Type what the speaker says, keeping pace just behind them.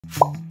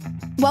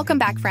Welcome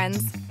back,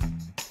 friends.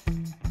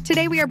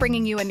 Today we are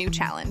bringing you a new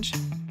challenge.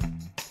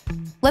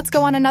 Let's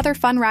go on another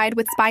fun ride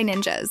with Spy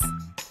Ninjas.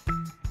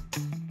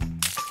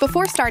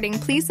 Before starting,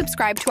 please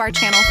subscribe to our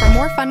channel for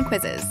more fun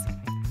quizzes.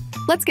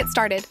 Let's get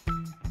started.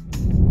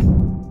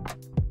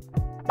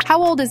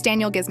 How old is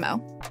Daniel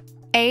Gizmo?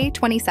 A.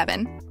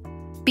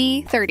 27,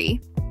 B.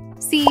 30,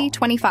 C.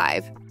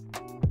 25.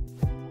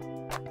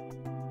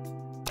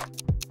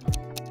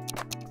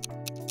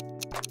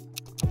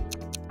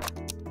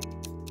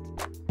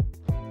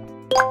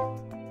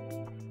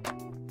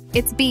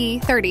 It's B.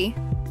 30.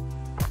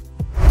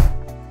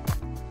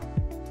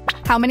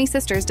 How many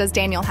sisters does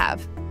Daniel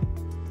have?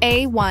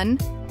 A. 1,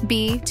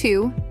 B.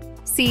 2,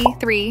 C.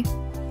 3.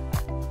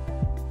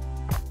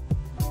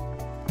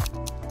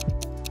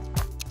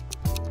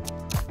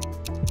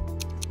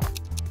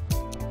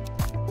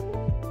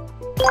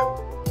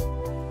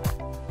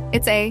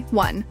 It's A.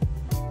 1.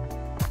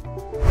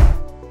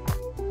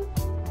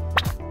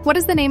 What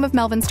is the name of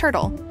Melvin's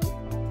turtle?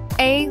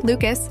 A.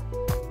 Lucas,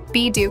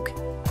 B. Duke,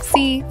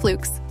 C.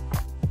 Flukes.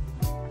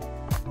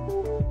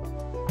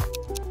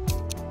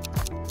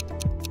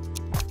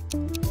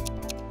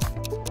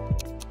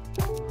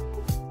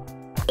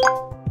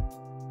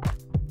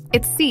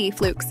 It's C.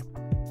 Flukes.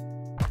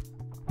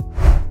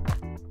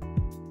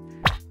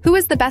 Who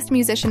is the best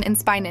musician in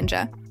Spy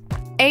Ninja?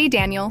 A.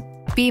 Daniel,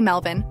 B.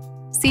 Melvin,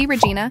 C.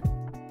 Regina.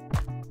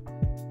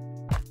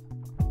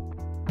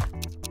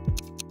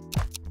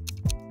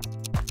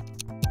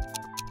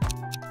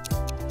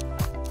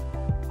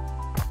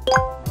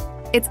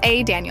 It's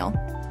A. Daniel.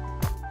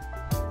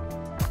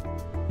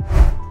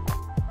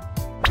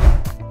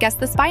 Guess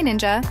the Spy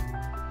Ninja.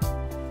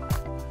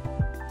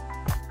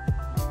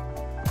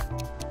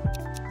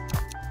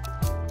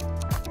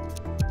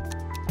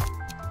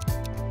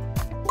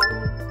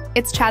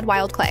 It's Chad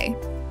Wildclay.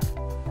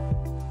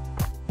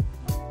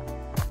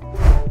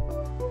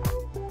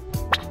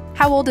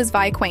 How old is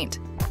Qwaint?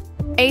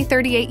 A.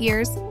 38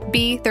 years,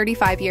 B.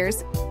 35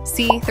 years,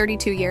 C.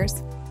 32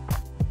 years.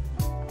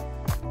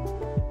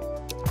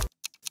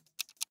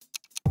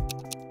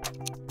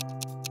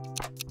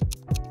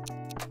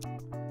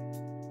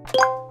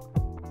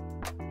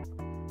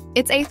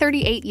 It's A.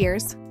 38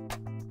 years.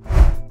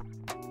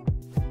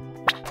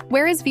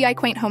 Where is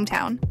Qwaint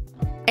hometown?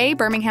 A.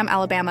 Birmingham,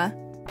 Alabama,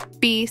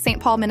 B. St.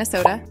 Paul,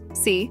 Minnesota,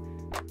 C.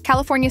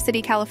 California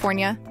City,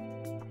 California.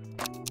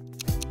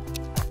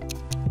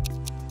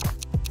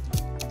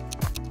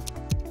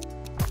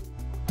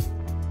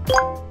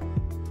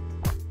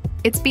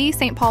 It's B.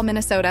 St. Paul,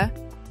 Minnesota.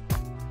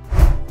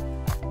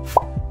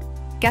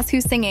 Guess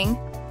who's singing?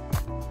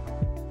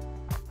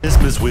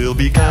 Christmas will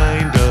be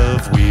kind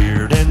of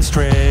weird and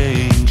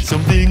strange,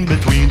 something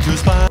between two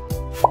spies.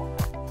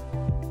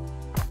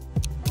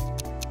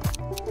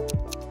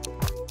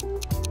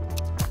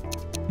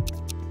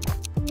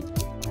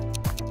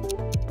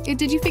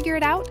 Did you figure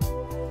it out?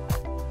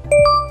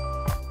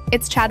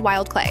 It's Chad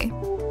Wildclay.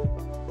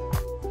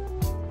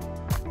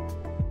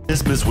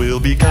 Christmas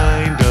will be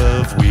kind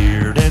of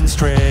weird and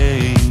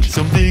strange,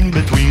 something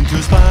between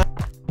two spies.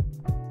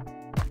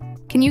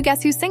 Can you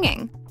guess who's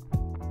singing?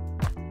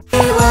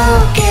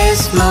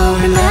 Gizmo,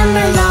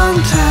 remember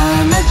long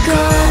time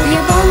ago,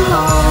 you bum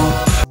home.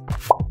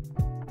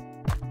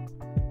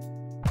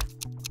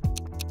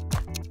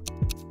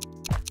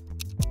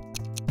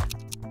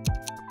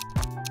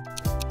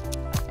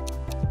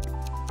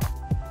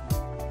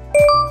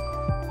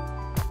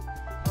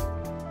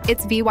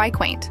 It's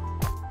Qwaint.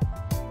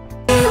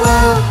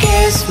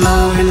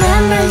 Gizmo,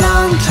 remember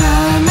long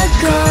time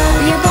ago,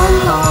 you bum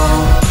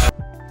home.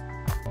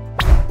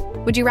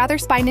 Would you rather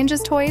Spy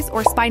Ninja's toys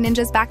or Spy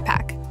Ninja's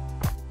backpack?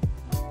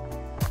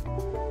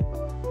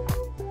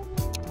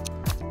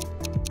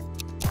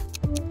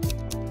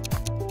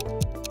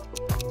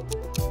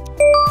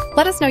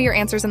 Let us know your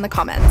answers in the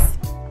comments.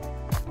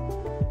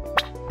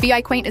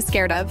 Qwaint is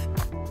scared of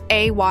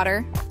A.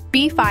 Water,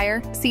 B.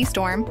 Fire, C.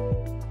 Storm.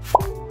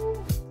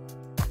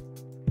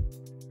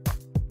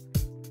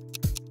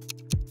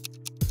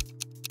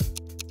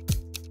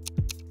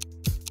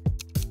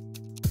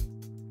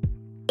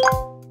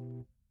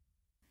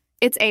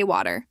 It's A.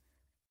 Water.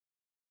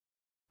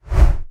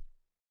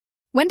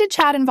 When did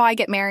Chad and Vi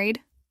get married?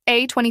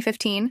 A.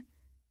 2015,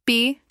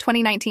 B.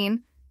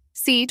 2019,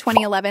 C.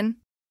 2011.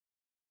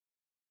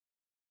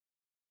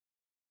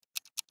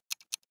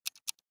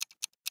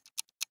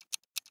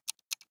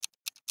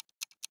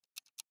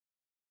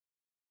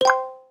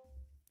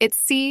 It's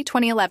C.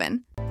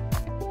 2011.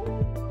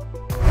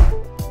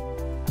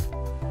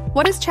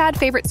 What is Chad's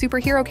favorite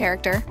superhero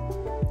character?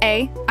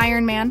 A.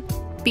 Iron Man,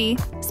 B.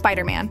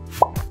 Spider-Man,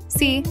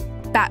 C.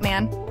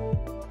 Batman.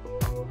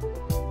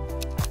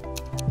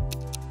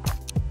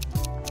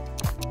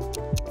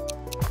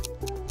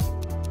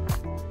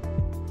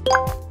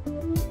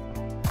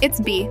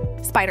 It's B.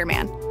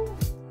 Spider-Man.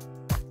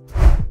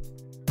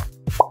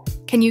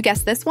 Can you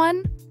guess this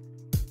one?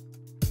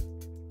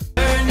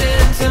 Turned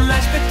into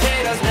mashed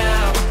potatoes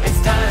now. It's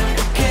time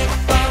to kick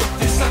off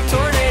this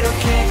tornado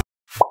kick.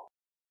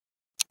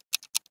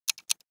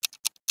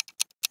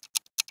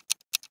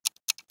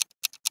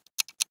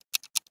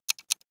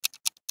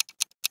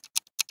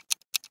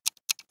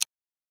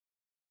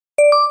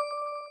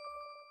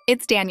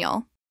 It's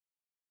Daniel.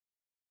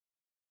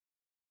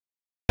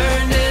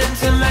 Turned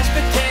into mashed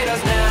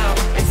potatoes now.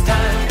 It's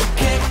time to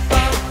kick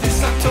off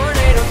this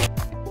tornado.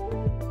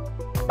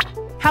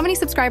 How many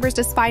subscribers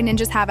does Spy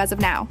Ninjas have as of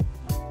now?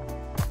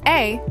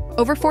 A.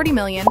 Over 40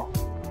 million.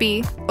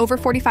 B. Over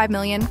 45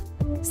 million.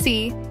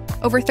 C.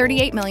 Over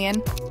 38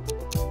 million.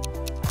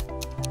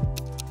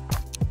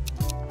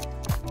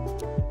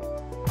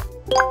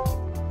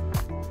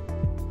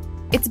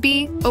 It's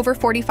B. Over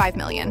 45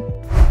 million.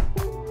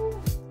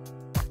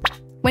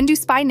 When do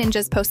Spy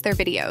Ninjas post their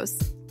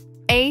videos?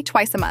 A.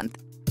 Twice a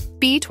month.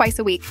 B. Twice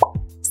a week.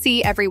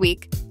 C. Every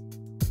week.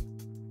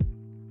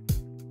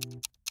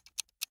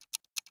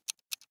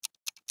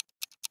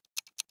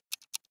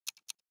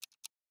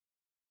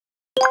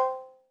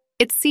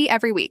 It's C.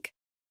 Every week.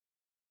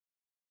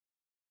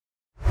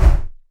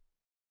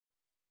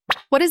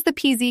 What is the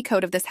PZ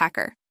code of this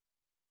hacker?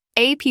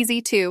 A.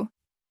 PZ2.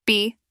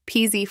 B.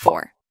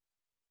 PZ4.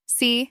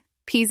 C.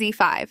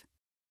 PZ5.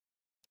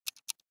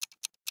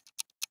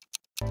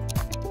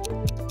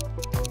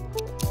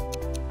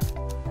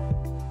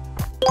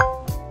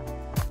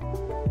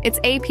 It's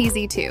A.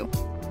 PZ2.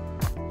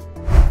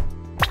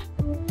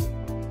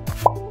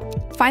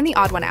 Find the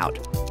odd one out.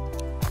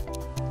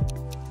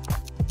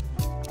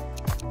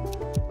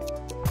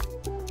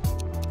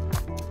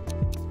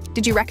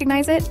 Did you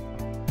recognize it?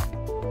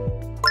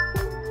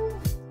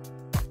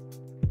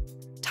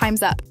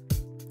 Time's up.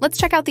 Let's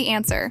check out the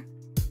answer.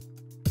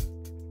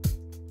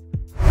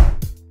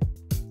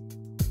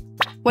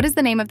 What is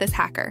the name of this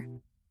hacker?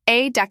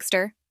 A.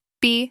 Dexter.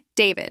 B.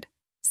 David.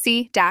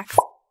 C. Dax.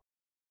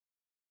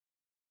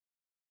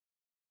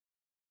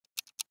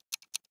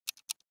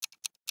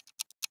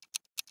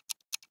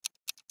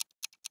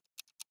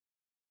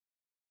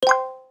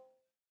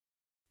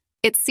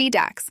 It's C.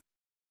 Dax.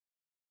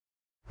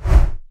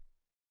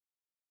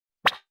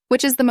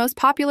 Which is the most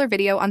popular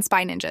video on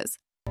Spy Ninjas?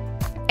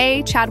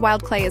 A. Chad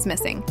Wildclay is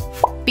missing.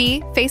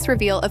 B. Face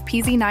reveal of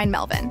PZ9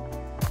 Melvin.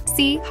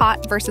 C.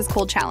 Hot versus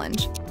cold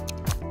challenge.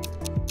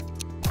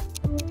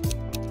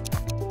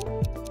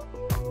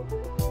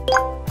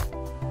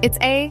 It's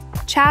A.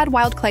 Chad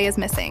Wildclay is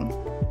missing.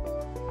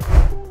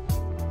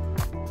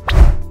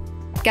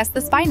 Guess the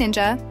Spy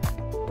Ninja.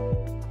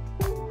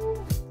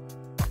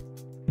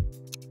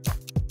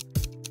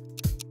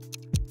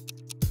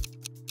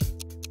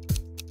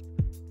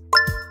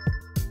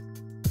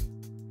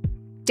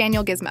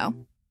 Daniel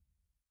Gizmo.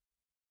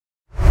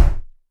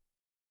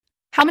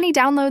 How many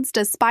downloads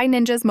does Spy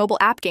Ninja's mobile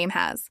app game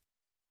has?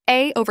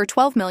 A. Over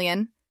 12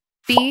 million.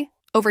 B.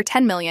 Over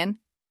 10 million.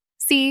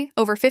 C.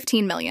 Over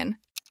 15 million.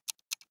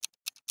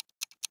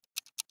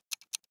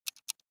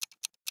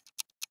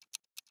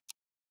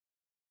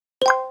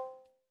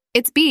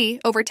 It's B.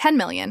 Over 10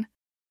 million.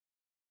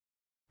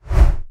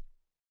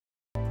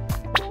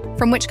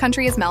 From which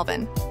country is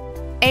Melvin?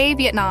 A.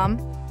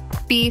 Vietnam.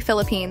 B.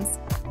 Philippines.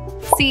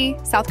 C.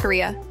 South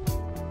Korea.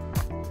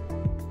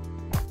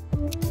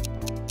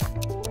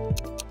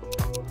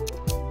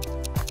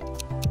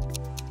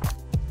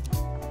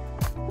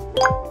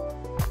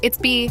 It's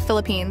B.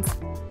 Philippines.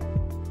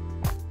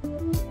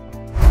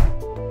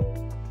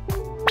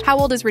 How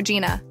old is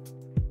Regina?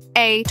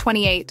 A.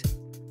 28.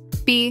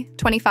 B.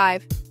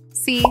 25.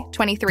 C.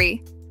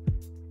 23.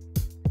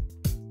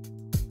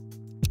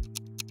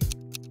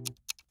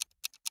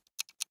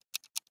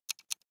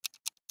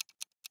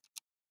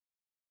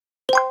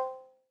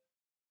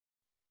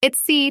 It's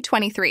C.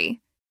 23.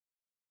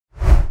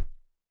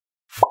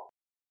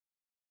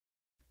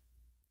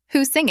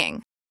 Who's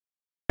singing?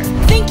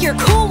 Think you're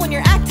cool when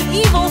you're acting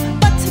evil,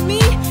 but to me,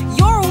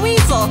 you're a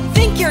weasel.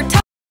 Think you're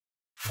tough.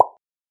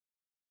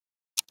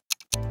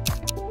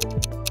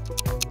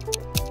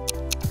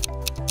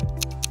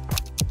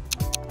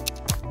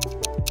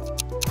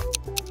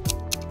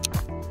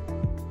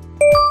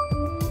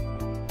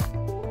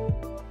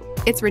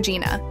 It's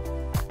Regina.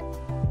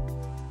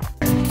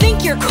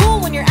 Think you're cool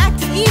when you're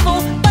acting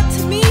evil, but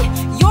to me,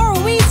 you're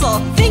a weasel.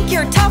 Think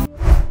you're tough.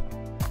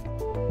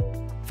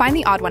 Find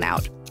the odd one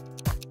out.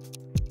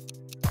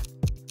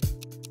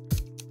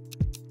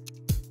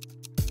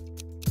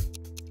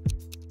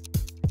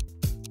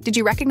 Did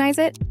you recognize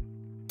it?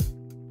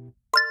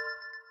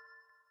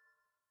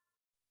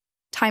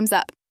 Time's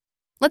up.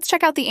 Let's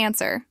check out the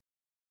answer.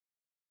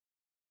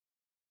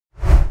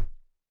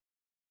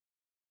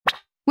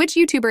 Which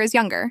YouTuber is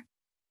younger?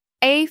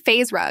 A.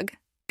 FaZe Rug.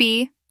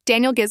 B.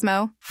 Daniel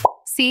Gizmo.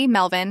 C.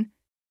 Melvin.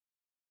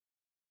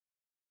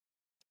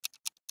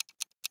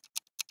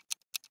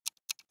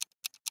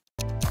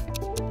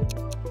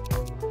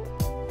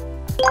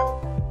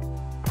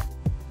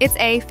 It's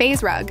A.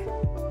 FaZe Rug.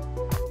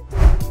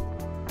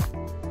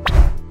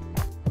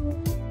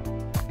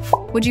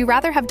 Would you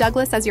rather have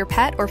Douglas as your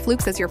pet or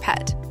Flukes as your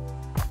pet?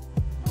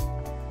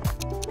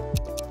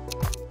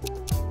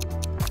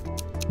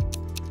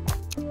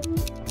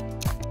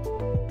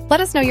 Let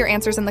us know your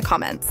answers in the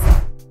comments.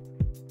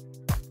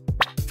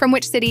 From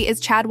which city is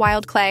Chad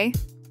Wildclay?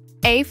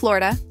 A.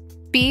 Florida.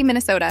 B.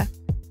 Minnesota.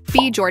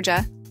 B.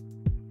 Georgia.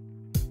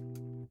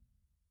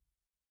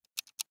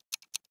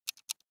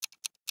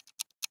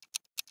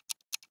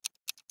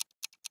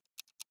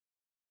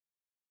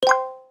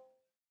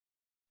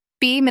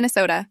 B.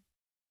 Minnesota.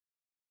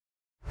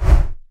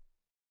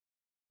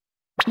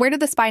 Where do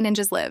the Spy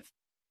Ninjas live?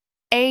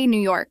 A. New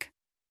York.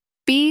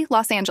 B.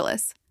 Los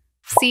Angeles.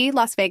 C.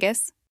 Las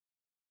Vegas.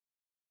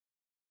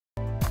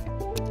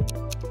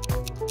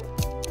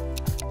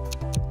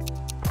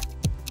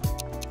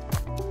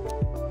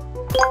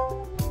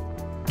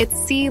 It's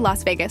C.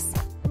 Las Vegas.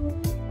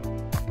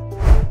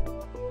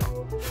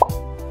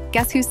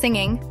 Guess who's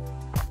singing?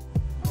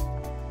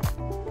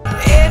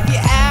 If you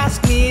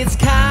ask me, it's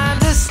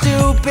kinda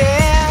stupid.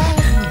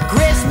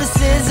 Christmas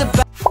is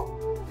about.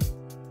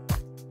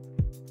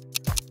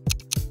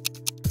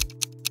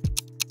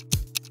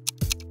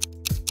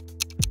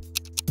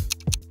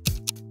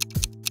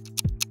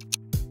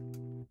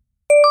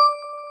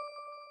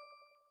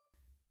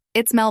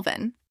 It's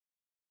Melvin.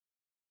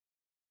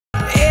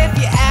 If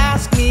you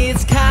ask me,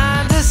 it's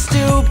kinda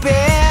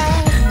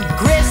stupid.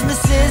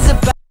 Christmas is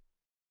about.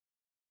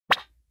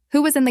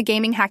 Who was in the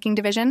gaming hacking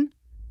division?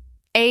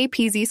 A.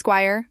 PZ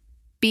Squire.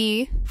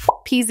 B.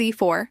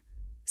 PZ4.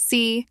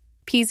 C.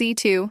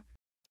 PZ2.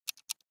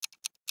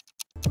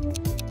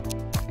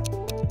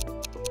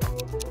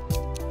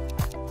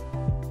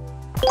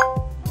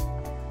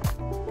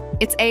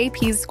 It's A.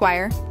 PZ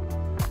Squire.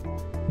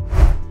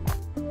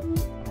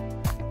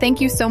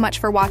 Thank you so much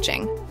for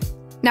watching.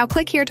 Now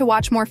click here to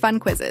watch more fun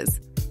quizzes.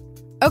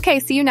 Okay,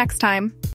 see you next time.